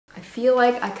feel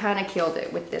like I kind of killed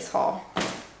it with this haul.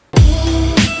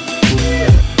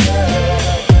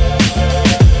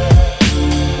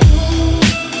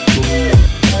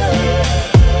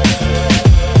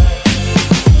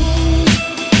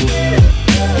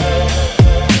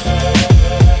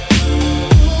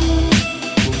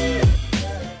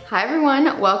 Hi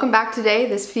everyone, welcome back today.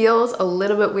 This feels a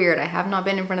little bit weird. I have not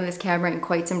been in front of this camera in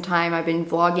quite some time. I've been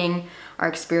vlogging our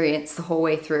experience the whole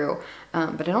way through,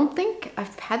 but I don't think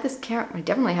I've had this camera, I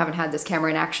definitely haven't had this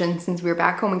camera in action since we were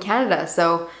back home in Canada,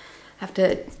 so I have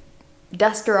to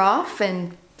dust her off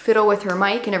and fiddle with her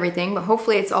mic and everything, but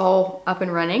hopefully it's all up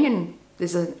and running and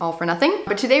this isn't all for nothing.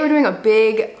 But today we're doing a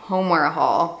big homeware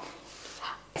haul.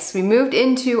 So we moved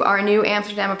into our new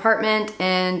Amsterdam apartment,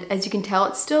 and as you can tell,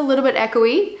 it's still a little bit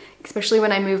echoey, especially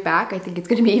when I move back. I think it's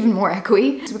gonna be even more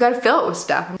echoey. So we gotta fill it with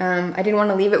stuff. I didn't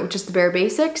wanna leave it with just the bare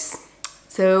basics,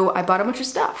 so I bought a bunch of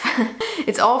stuff.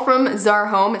 It's all from Zara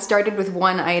Home. It started with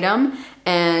one item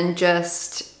and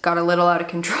just got a little out of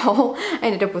control. I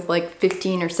ended up with like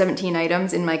 15 or 17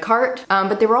 items in my cart,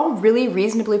 but they were all really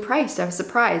reasonably priced. I was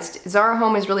surprised. Zara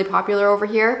Home is really popular over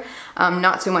here.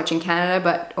 Not so much in Canada,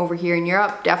 but over here in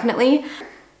Europe, definitely.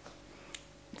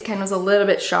 Ken was a little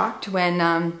bit shocked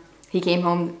when he came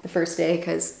home the first day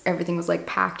because everything was like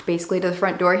packed basically to the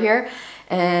front door here,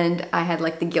 and I had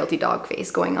like the guilty dog face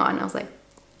going on. I was like,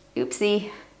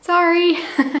 oopsie, sorry.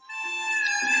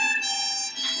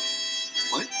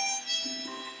 What?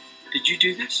 Did you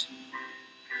do this?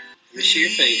 Let me see your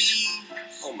face.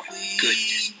 Oh my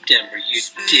goodness, Denver, you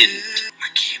didn't. I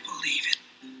can't believe it.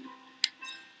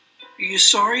 Are you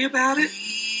sorry about it?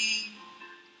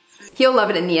 He'll love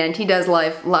it in the end. He does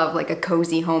love like a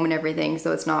cozy home and everything,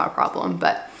 so it's not a problem,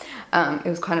 but it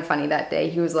was kind of funny that day.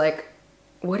 He was like,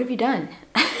 what have you done?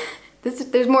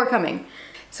 There's more coming.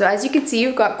 So as you can see,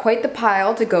 you've got quite the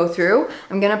pile to go through.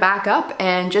 I'm gonna back up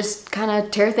and just kind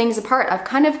of tear things apart. I've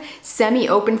kind of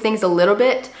semi-opened things a little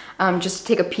bit just to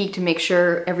take a peek to make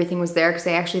sure everything was there, because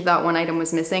I actually thought one item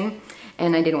was missing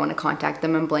and I didn't want to contact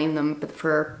them and blame them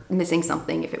for missing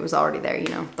something if it was already there, you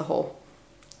know, the whole.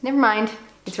 Never mind,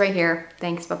 it's right here.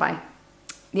 Thanks, bye-bye.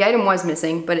 The item was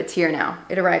missing, but it's here now.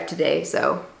 It arrived today,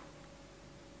 so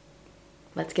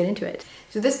let's get into it.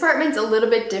 So this apartment's a little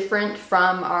bit different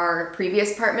from our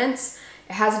previous apartments.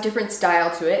 It has a different style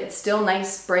to it. It's still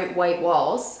nice, bright white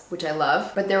walls, which I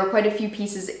love, but there were quite a few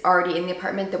pieces already in the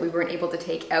apartment that we weren't able to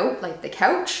take out, like the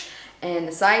couch and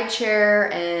the side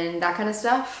chair and that kind of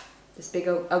stuff. This big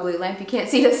ugly lamp you can't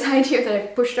see the side here that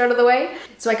I've pushed out of the way.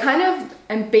 So I kind of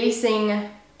am basing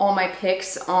all my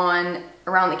picks on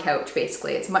around the couch,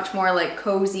 basically. It's much more like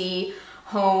cozy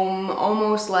home,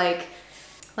 almost like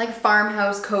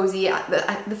farmhouse cozy.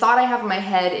 The thought I have in my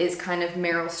head is kind of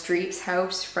Meryl Streep's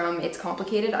house from It's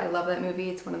Complicated. I love that movie,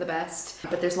 it's one of the best.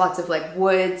 But there's lots of like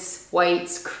woods,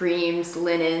 whites, creams,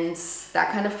 linens,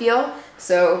 that kind of feel.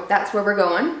 So that's where we're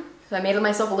going. So I made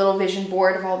myself a little vision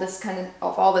board of all this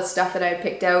stuff that I had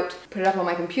picked out, put it up on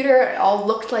my computer. It all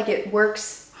looked like it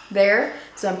works there,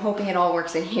 so I'm hoping it all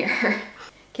works in here.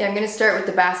 Okay, I'm gonna start with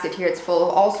the basket here. It's full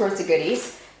of all sorts of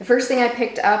goodies. The first thing I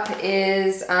picked up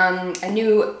is a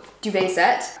new duvet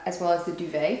set, as well as the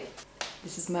duvet.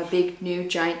 This is my big new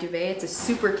giant duvet. It's a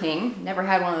super king. Never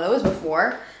had one of those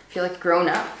before. I feel like grown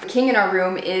up. The king in our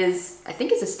room is, I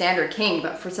think it's a standard king,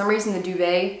 but for some reason the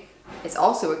duvet is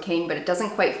also a king, but it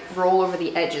doesn't quite roll over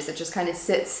the edges. It just kind of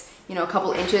sits, you know, a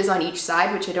couple inches on each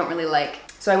side, which I don't really like.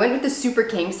 So I went with the super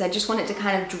king because I just want it to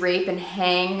kind of drape and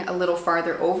hang a little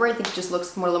farther over. I think it just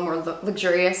looks a little more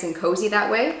luxurious and cozy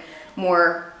that way.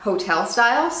 More hotel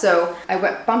style. So I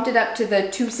bumped it up to the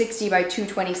 260 by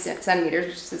 220 centimeters,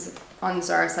 which is on the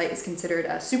Zara site is considered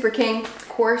a super king. Of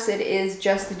course, it is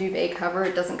just the duvet cover.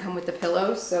 It doesn't come with the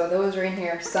pillows, so those are in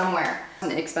here somewhere. It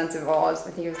wasn't expensive at all. I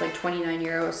think it was like 29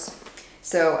 euros.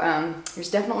 So there's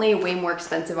definitely way more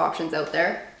expensive options out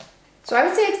there. So I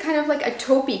would say it's kind of like a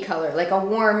taupey color, like a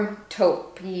warm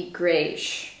taupey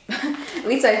grayish. At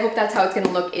least I hope that's how it's gonna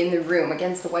look in the room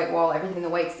against the white wall. Everything in the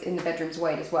white's in the bedroom's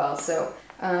white as well. So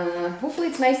hopefully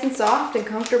it's nice and soft and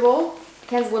comfortable.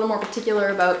 Ken's a little more particular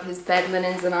about his bed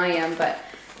linens than I am, but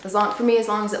for me, as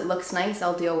long as it looks nice,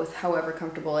 I'll deal with however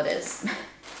comfortable it is.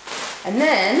 And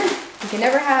then you can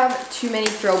never have too many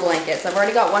throw blankets. I've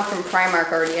already got one from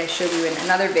Primark already. I showed you in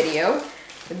another video.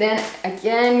 But then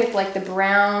again, with like the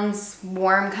browns,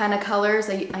 warm kind of colors,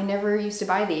 I never used to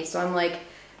buy these. So I'm like,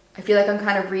 I feel like I'm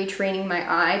kind of retraining my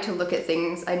eye to look at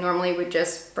things I normally would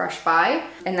just brush by.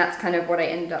 And that's kind of what I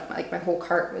ended up, like my whole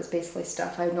cart was basically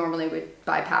stuff I normally would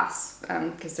bypass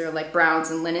because they're like browns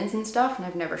and linens and stuff, and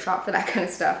I've never shopped for that kind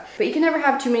of stuff. But you can never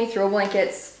have too many throw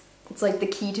blankets. It's like the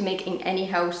key to making any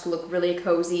house look really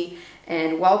cozy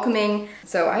and welcoming.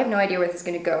 So I have no idea where this is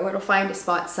gonna go. It'll find a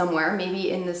spot somewhere, maybe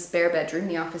in the spare bedroom,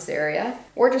 the office area,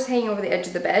 or just hanging over the edge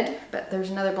of the bed. But there's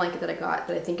another blanket that I got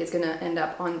that I think is gonna end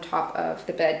up on top of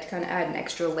the bed to kind of add an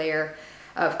extra layer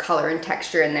of color and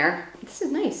texture in there. This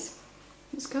is nice.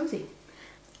 It's cozy.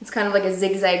 It's kind of like a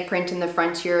zigzag print in the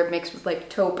front here, mixed with like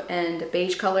taupe and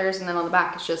beige colors, and then on the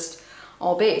back it's just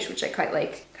all beige, which I quite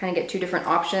like. Kind of get two different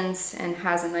options and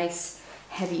has a nice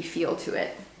heavy feel to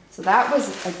it. So that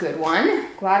was a good one.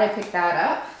 Glad I picked that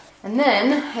up. And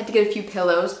then I had to get a few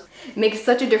pillows. It makes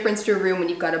such a difference to a room when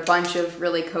you've got a bunch of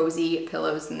really cozy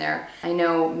pillows in there. I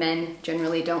know men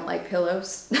generally don't like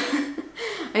pillows.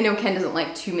 I know Ken doesn't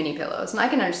like too many pillows, and I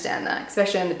can understand that,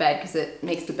 especially on the bed, because it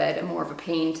makes the bed more of a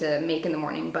pain to make in the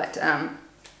morning, but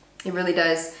it really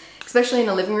does, especially in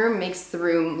a living room, makes the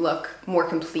room look more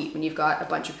complete when you've got a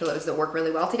bunch of pillows that work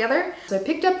really well together. So I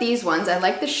picked up these ones. I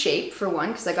like the shape for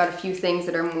one, because I got a few things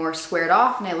that are more squared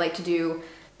off, and I like to do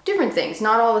different things,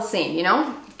 not all the same, you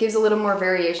know? It gives a little more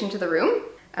variation to the room.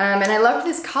 And I love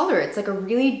this color. It's like a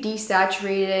really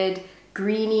desaturated,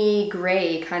 greeny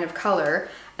gray kind of color,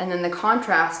 and then the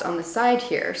contrast on the side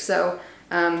here. So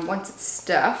once it's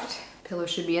stuffed, pillow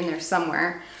should be in there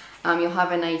somewhere, you'll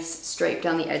have a nice stripe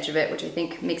down the edge of it, which I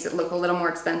think makes it look a little more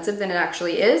expensive than it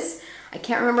actually is. I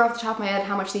can't remember off the top of my head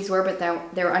how much these were, but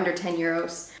they were under 10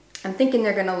 euros. I'm thinking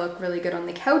they're gonna look really good on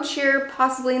the couch here,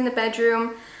 possibly in the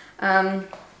bedroom.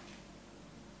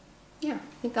 Yeah,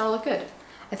 I think that'll look good.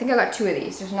 I think I got two of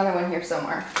these. There's another one here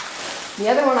somewhere. The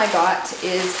other one I got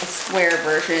is a square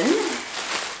version,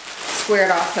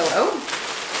 squared off pillow.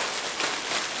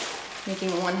 Making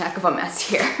one heck of a mess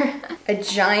here. A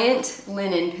giant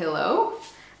linen pillow.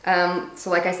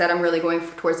 So like I said, I'm really going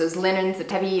towards those linens, the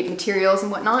heavy materials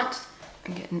and whatnot.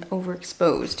 I'm getting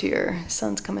overexposed here. The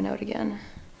sun's coming out again.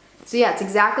 So yeah, it's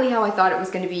exactly how I thought it was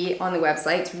going to be on the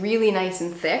website. It's really nice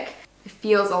and thick. It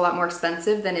feels a lot more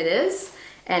expensive than it is,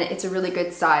 and it's a really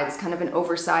good size. It's kind of an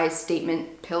oversized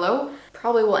statement pillow.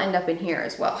 Probably will end up in here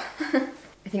as well.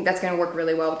 I think that's going to work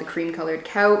really well with the cream colored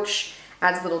couch.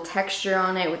 Adds a little texture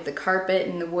on it with the carpet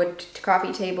and the wood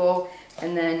coffee table,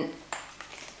 and then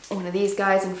one of these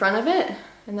guys in front of it.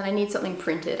 And then I need something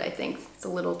printed, I think. It's a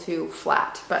little too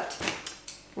flat, but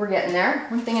we're getting there,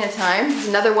 one thing at a time. There's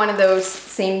another one of those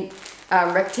same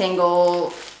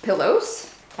rectangle pillows.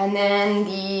 And then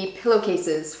the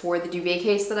pillowcases for the duvet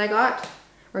case that I got,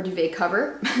 or duvet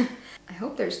cover. I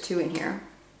hope there's two in here.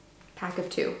 Pack of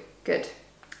two, good.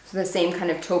 So the same kind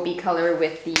of taupey color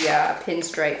with the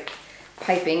pinstripe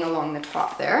piping along the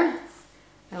top there.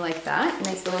 I like that,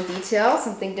 nice little detail,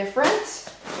 something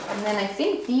different. And then I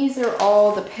think these are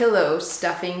all the pillow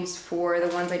stuffings for the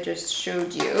ones I just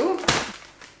showed you.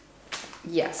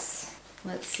 Yes,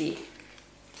 let's see.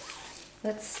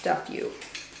 Let's stuff you.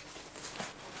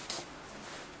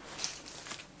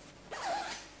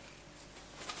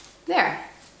 There.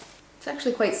 It's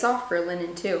actually quite soft for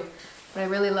linen too, but I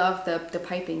really love the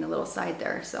piping, the little side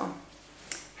there, so.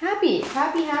 Happy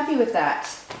with that.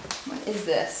 What is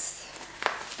this?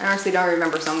 I honestly don't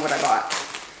remember some of what I got.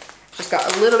 Just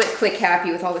got a little bit quick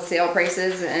happy with all the sale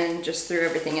prices and just threw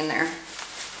everything in there.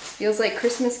 Feels like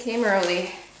Christmas came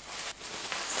early.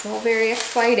 It's all very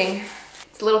exciting.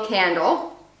 It's a little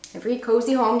candle. Every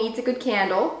cozy home needs a good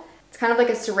candle. It's kind of like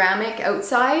a ceramic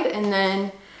outside, and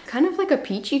then kind of like a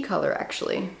peachy color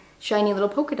actually. Shiny little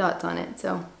polka dots on it,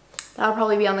 so that'll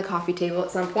probably be on the coffee table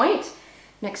at some point.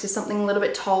 Next to something a little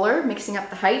bit taller, mixing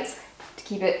up the heights to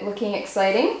keep it looking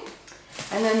exciting.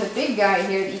 And then the big guy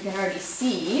here that you can already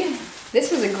see.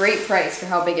 This was a great price for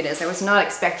how big it is. I was not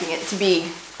expecting it to be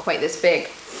quite this big.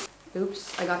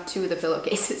 Oops, I got two of the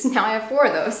pillowcases. Now I have four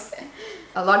of those.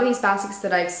 A lot of these baskets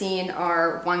that I've seen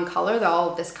are one color. They're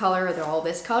all this color, or they're all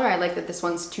this color. I like that this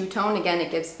one's two-tone. Again,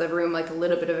 it gives the room like a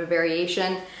little bit of a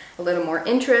variation, a little more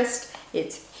interest.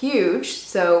 It's huge,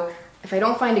 so if I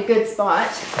don't find a good spot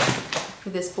for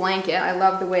this blanket, I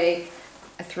love the way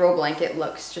a throw blanket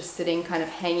looks, just sitting kind of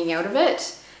hanging out of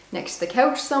it next to the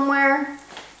couch somewhere.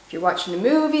 If you're watching a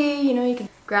movie, you know, you can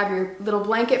grab your little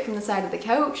blanket from the side of the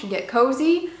couch and get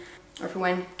cozy. Or for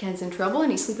when Ken's in trouble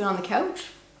and he's sleeping on the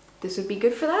couch, this would be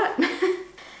good for that.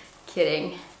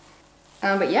 Kidding.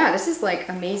 But yeah, this is like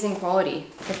amazing quality.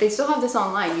 If they still have this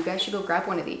online, you guys should go grab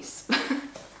one of these.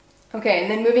 Okay,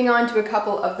 and then moving on to a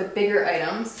couple of the bigger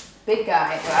items. Big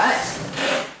guy I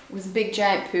got was a big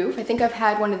giant poof. I think I've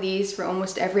had one of these for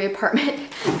almost every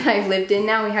apartment that I've lived in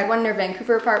now. We had one in our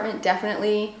Vancouver apartment,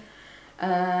 definitely.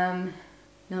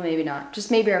 No, maybe not.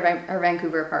 Just maybe our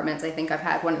Vancouver apartments. I think I've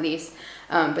had one of these.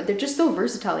 But they're just so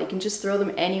versatile. You can just throw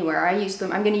them anywhere. I use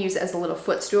them, I'm gonna use it as a little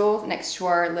footstool next to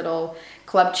our little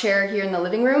club chair here in the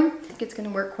living room. I think it's gonna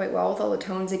work quite well with all the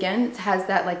tones again. It has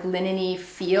that like linen-y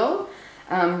feel.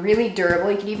 Really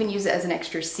durable. You can even use it as an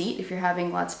extra seat if you're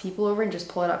having lots of people over and just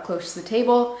pull it up close to the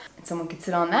table and someone could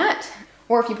sit on that.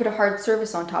 Or if you put a hard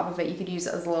surface on top of it, you could use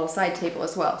it as a little side table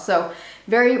as well. So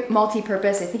very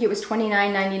multi-purpose. I think it was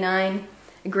 $29.99.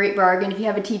 A great bargain. If you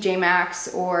have a TJ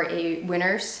Maxx or a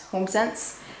Winners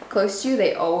HomeSense close to you,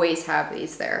 they always have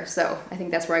these there. So I think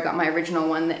that's where I got my original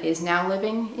one that is now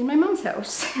living in my mom's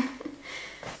house.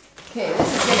 Okay, this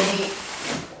is gonna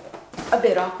be a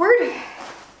bit awkward.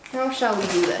 How shall we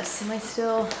do this? Am I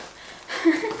still...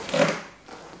 I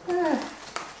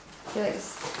feel like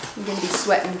I'm gonna be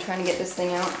sweating trying to get this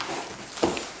thing out.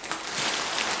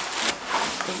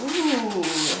 Ooh.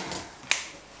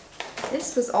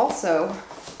 This was also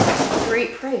a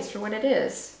great price for what it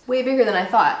is. Way bigger than I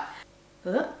thought.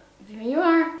 There you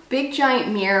are. Big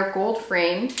giant mirror, gold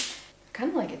frame. I kind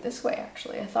of like it this way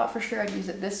actually. I thought for sure I'd use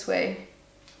it this way.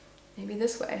 Maybe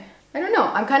this way. I don't know.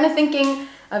 I'm kind of thinking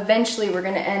eventually we're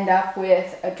gonna end up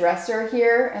with a dresser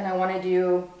here, and I want to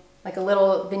do like a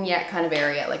little vignette kind of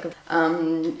area,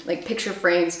 like picture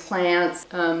frames, plants,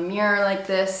 mirror like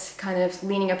this, kind of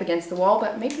leaning up against the wall,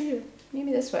 but maybe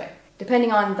this way,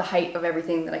 depending on the height of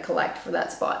everything that I collect for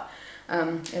that spot.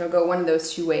 It'll go one of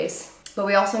those two ways. But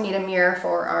we also need a mirror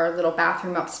for our little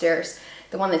bathroom upstairs.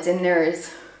 The one that's in there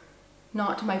is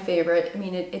not my favorite. I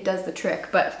mean, it does the trick,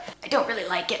 but I don't really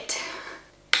like it.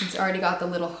 It's already got the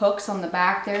little hooks on the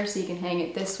back there, so you can hang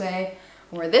it this way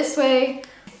or this way.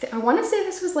 I want to say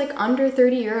this was like under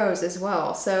 30 euros as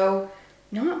well, so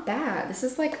not bad. This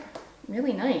is like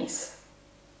really nice.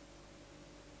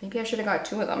 Maybe I should have got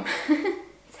two of them.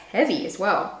 It's heavy as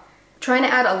well. Trying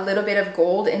to add a little bit of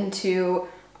gold into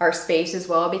our space as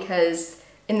well, because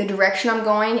in the direction I'm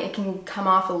going, it can come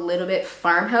off a little bit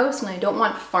farmhouse, and I don't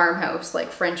want farmhouse,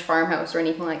 like French farmhouse or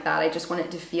anything like that. I just want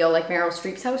it to feel like Meryl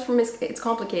Streep's house from It's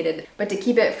Complicated. But to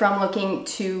keep it from looking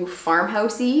too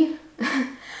farmhousey,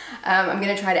 I'm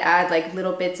gonna try to add like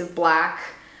little bits of black,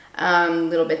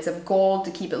 little bits of gold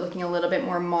to keep it looking a little bit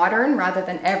more modern rather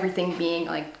than everything being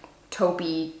like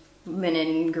taupey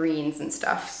linen greens and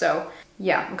stuff. So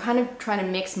yeah, I'm kind of trying to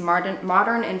mix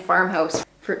modern and farmhouse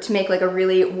to make like a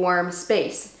really warm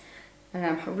space. And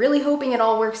I'm really hoping it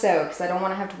all works out, because I don't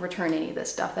want to have to return any of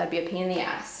this stuff. That'd be a pain in the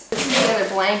ass. This is the other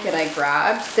blanket I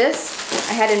grabbed. This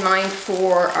I had in mind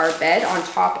for our bed on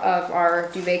top of our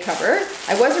duvet cover.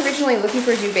 I was originally looking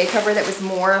for a duvet cover that was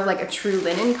more of like a true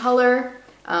linen color,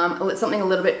 something a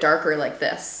little bit darker like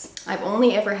this. I've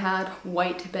only ever had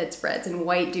white bedspreads and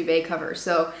white duvet covers,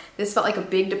 so this felt like a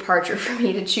big departure for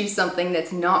me to choose something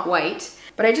that's not white.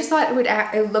 But I just thought it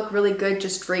would look really good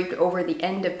just draped over the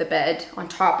end of the bed on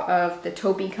top of the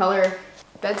taupey color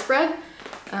bedspread,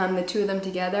 the two of them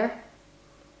together.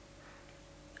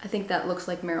 I think that looks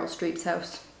like Meryl Streep's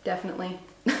house, definitely.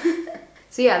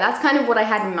 So yeah, that's kind of what I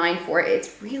had in mind for it.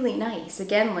 It's really nice.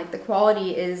 Again, like the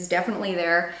quality is definitely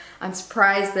there. I'm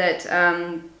surprised that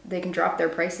they can drop their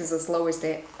prices as low as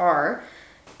they are.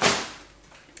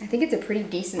 I think it's a pretty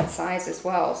decent size as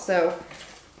well, so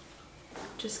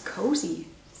just cozy.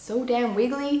 So damn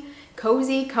wiggly,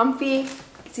 cozy, comfy.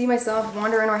 I can see myself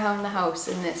wandering around the house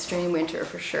in this during winter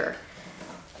for sure.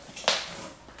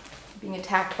 Being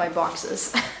attacked by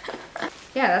boxes.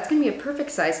 Yeah, that's gonna be a perfect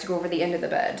size to go over the end of the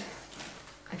bed.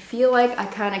 I feel like I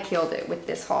kind of killed it with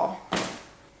this haul.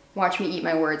 Watch me eat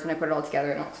my words when I put it all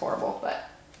together. I know it's horrible, but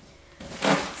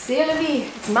c'est la vie.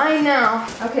 It's mine now.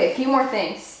 Okay, a few more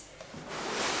things.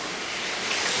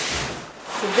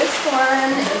 So this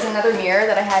one is another mirror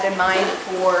that I had in mind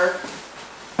for,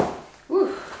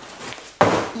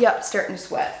 yep, starting to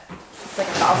sweat. It's like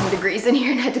 1,000 degrees in here,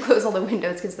 and I had to close all the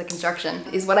windows because of the construction.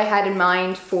 Is what I had in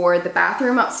mind for the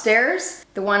bathroom upstairs.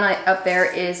 The one up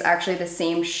there is actually the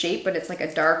same shape, but it's like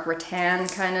a dark rattan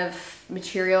kind of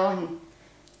material, and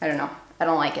I don't know, I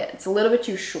don't like it. It's a little bit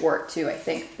too short too, I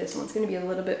think. This one's gonna be a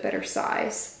little bit better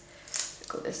size.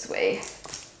 Go this way.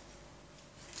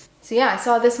 So yeah, I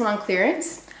saw this one on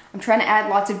clearance. I'm trying to add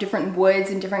lots of different woods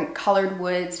and different colored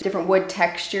woods, different wood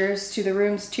textures to the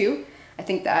rooms too. I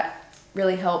think that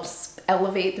really helps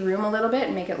elevate the room a little bit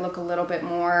and make it look a little bit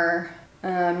more,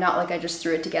 not like I just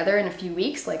threw it together in a few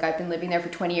weeks, like I've been living there for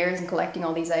 20 years and collecting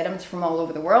all these items from all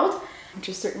over the world, which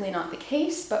is certainly not the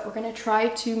case, but we're gonna try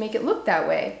to make it look that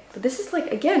way. But this is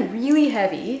like, again, really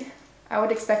heavy. I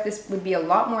would expect this would be a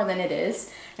lot more than it is,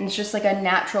 and it's just like a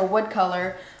natural wood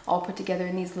color all put together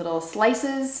in these little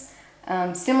slices.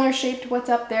 Similar shape to what's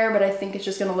up there, but I think it's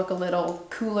just gonna look a little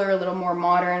cooler, a little more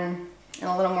modern, and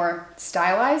a little more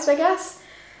stylized, I guess.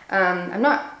 I'm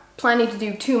not planning to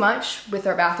do too much with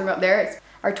our bathroom up there.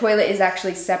 Our toilet is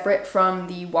actually separate from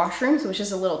the washroom, so it's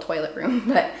just a little toilet room,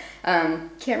 but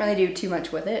can't really do too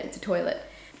much with it. It's a toilet.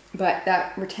 But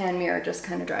that rattan mirror just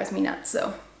kind of drives me nuts,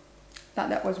 so thought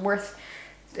that was worth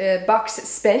the bucks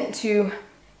spent to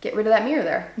get rid of that mirror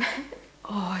there.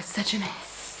 Oh, it's such a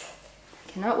mess.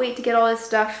 Cannot wait to get all this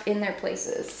stuff in their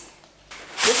places.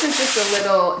 This is just a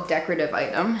little decorative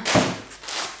item.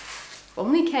 If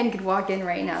only Ken could walk in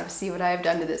right now to see what I have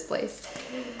done to this place.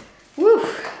 Woo!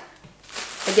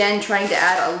 Again, trying to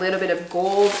add a little bit of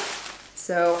gold.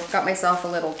 So got myself a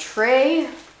little tray.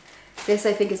 This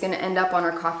I think is gonna end up on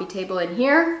our coffee table in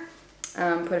here.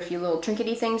 Put a few little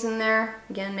trinkety things in there.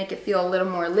 Again, make it feel a little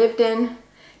more lived in.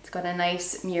 It's got a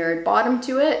nice mirrored bottom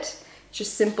to it. It's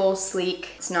just simple, sleek.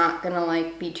 It's not gonna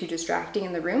like be too distracting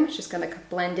in the room. It's just gonna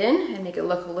blend in and make it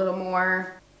look a little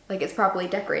more like it's properly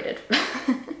decorated.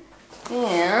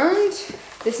 And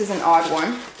this is an odd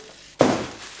one.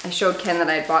 I showed Ken that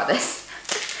I had bought this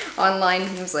online.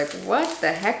 He was like, what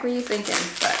the heck were you thinking?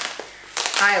 But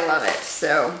I love it.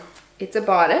 So it's a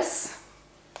bodice,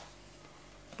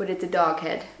 but it's a dog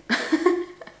head.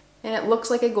 And it looks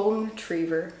like a golden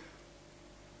retriever.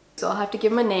 So I'll have to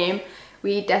give him a name.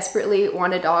 We desperately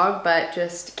want a dog, but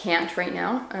just can't right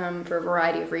now for a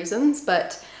variety of reasons.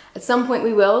 But at some point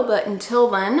we will, but until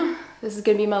then, this is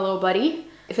gonna be my little buddy.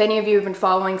 If any of you have been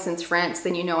following since France,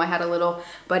 then you know I had a little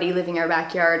buddy living in our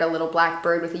backyard, a little black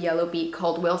bird with a yellow beak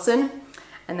called Wilson.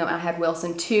 And then I had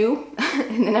Wilson 2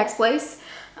 in the next place.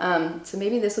 So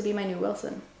maybe this will be my new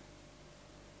Wilson.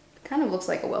 It kind of looks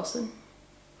like a Wilson.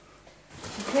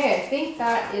 Okay, I think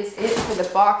that is it for the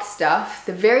box stuff.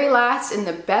 The very last and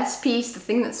the best piece, the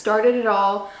thing that started it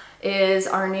all, is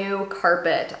our new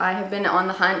carpet. I have been on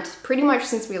the hunt pretty much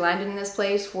since we landed in this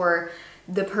place for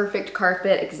the perfect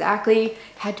carpet. Exactly,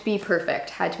 had to be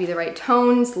perfect. Had to be the right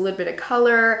tones, a little bit of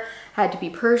color, had to be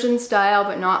Persian style,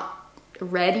 but not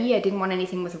reddy. I didn't want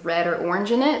anything with red or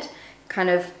orange in it. Kind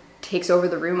of takes over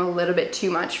the room a little bit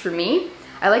too much for me.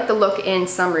 I like the look in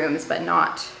some rooms, but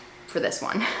not for this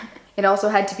one. It also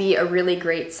had to be a really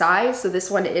great size. So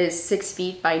this one is 6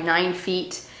 feet by 9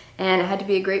 feet, and it had to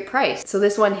be a great price. So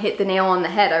this one hit the nail on the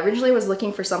head. I originally was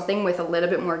looking for something with a little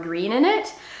bit more green in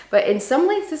it, but in some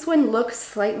ways this one looks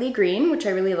slightly green, which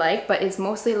I really like, but it's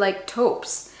mostly like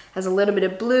taupes. Has a little bit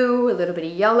of blue, a little bit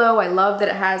of yellow. I love that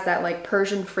it has that like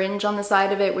Persian fringe on the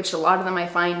side of it, which a lot of them I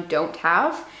find don't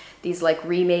have. These like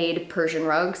remade Persian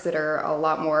rugs that are a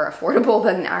lot more affordable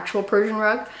than an actual Persian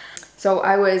rug. So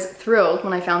I was thrilled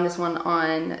when I found this one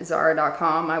on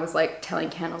Zara.com. I was like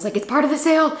telling Ken, I was like, it's part of the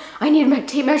sale. I need my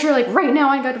tape measure like right now.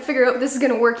 I got to figure out if this is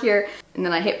gonna work here. And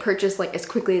then I hit purchase like as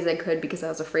quickly as I could because I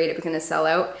was afraid it was gonna sell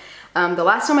out. The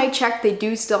last time I checked, they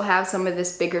do still have some of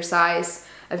this bigger size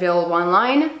available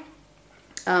online.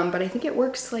 But I think it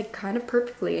works like kind of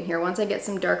perfectly in here. Once I get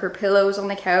some darker pillows on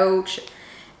the couch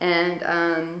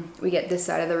and we get this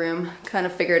side of the room kind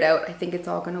of figured out, I think it's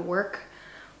all gonna work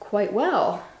quite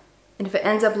well. And if it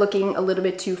ends up looking a little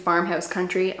bit too farmhouse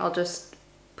country, I'll just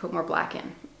put more black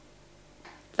in.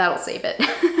 That'll save it.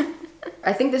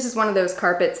 I think this is one of those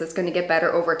carpets that's gonna get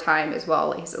better over time as well.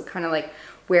 Like, so it kind of like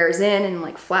wears in and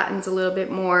like flattens a little bit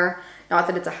more. Not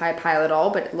that it's a high pile at all,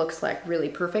 but it looks like really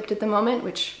perfect at the moment,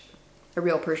 which a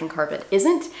real Persian carpet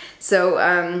isn't. So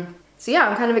yeah,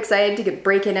 I'm kind of excited to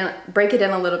break it in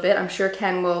a little bit. I'm sure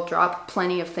Ken will drop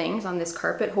plenty of things on this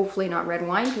carpet. Hopefully not red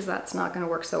wine, because that's not gonna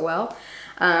work so well.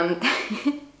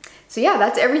 So yeah,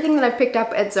 that's everything that I've picked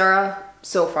up at Zara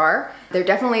so far. There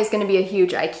definitely is gonna be a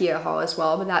huge IKEA haul as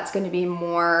well, but that's gonna be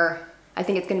more, I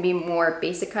think it's gonna be more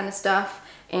basic kind of stuff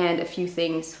and a few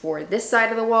things for this side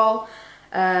of the wall.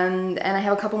 And I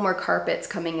have a couple more carpets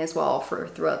coming as well for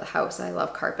throughout the house. I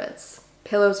love carpets.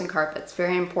 Pillows and carpets,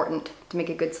 very important to make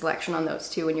a good selection on those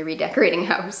too when you're redecorating a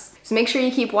house. So make sure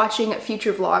you keep watching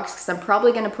future vlogs because I'm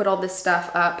probably gonna put all this stuff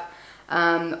up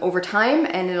over time,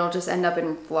 and it'll just end up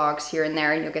in vlogs here and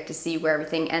there, and you'll get to see where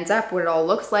everything ends up, what it all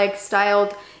looks like,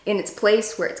 styled in its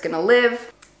place, where it's gonna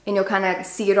live, and you'll kind of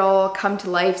see it all come to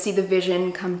life, see the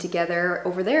vision come together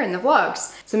over there in the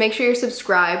vlogs. So make sure you're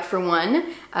subscribed for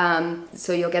one,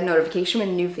 so you'll get a notification when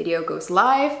a new video goes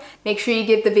live. Make sure you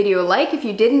give the video a like if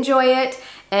you did enjoy it,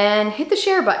 and hit the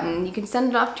share button. You can send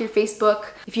it off to your Facebook.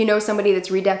 If you know somebody that's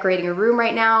redecorating a room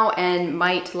right now and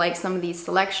might like some of these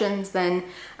selections, then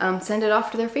send it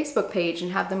off to their Facebook page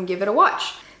and have them give it a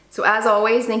watch. So as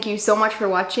always, thank you so much for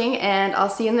watching, and I'll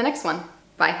see you in the next one.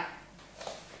 Bye.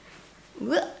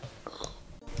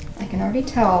 I can already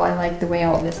tell I like the way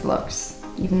all this looks,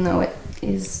 even though it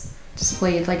is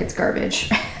displayed like it's garbage.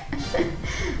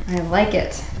 I like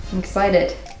it. I'm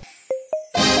excited.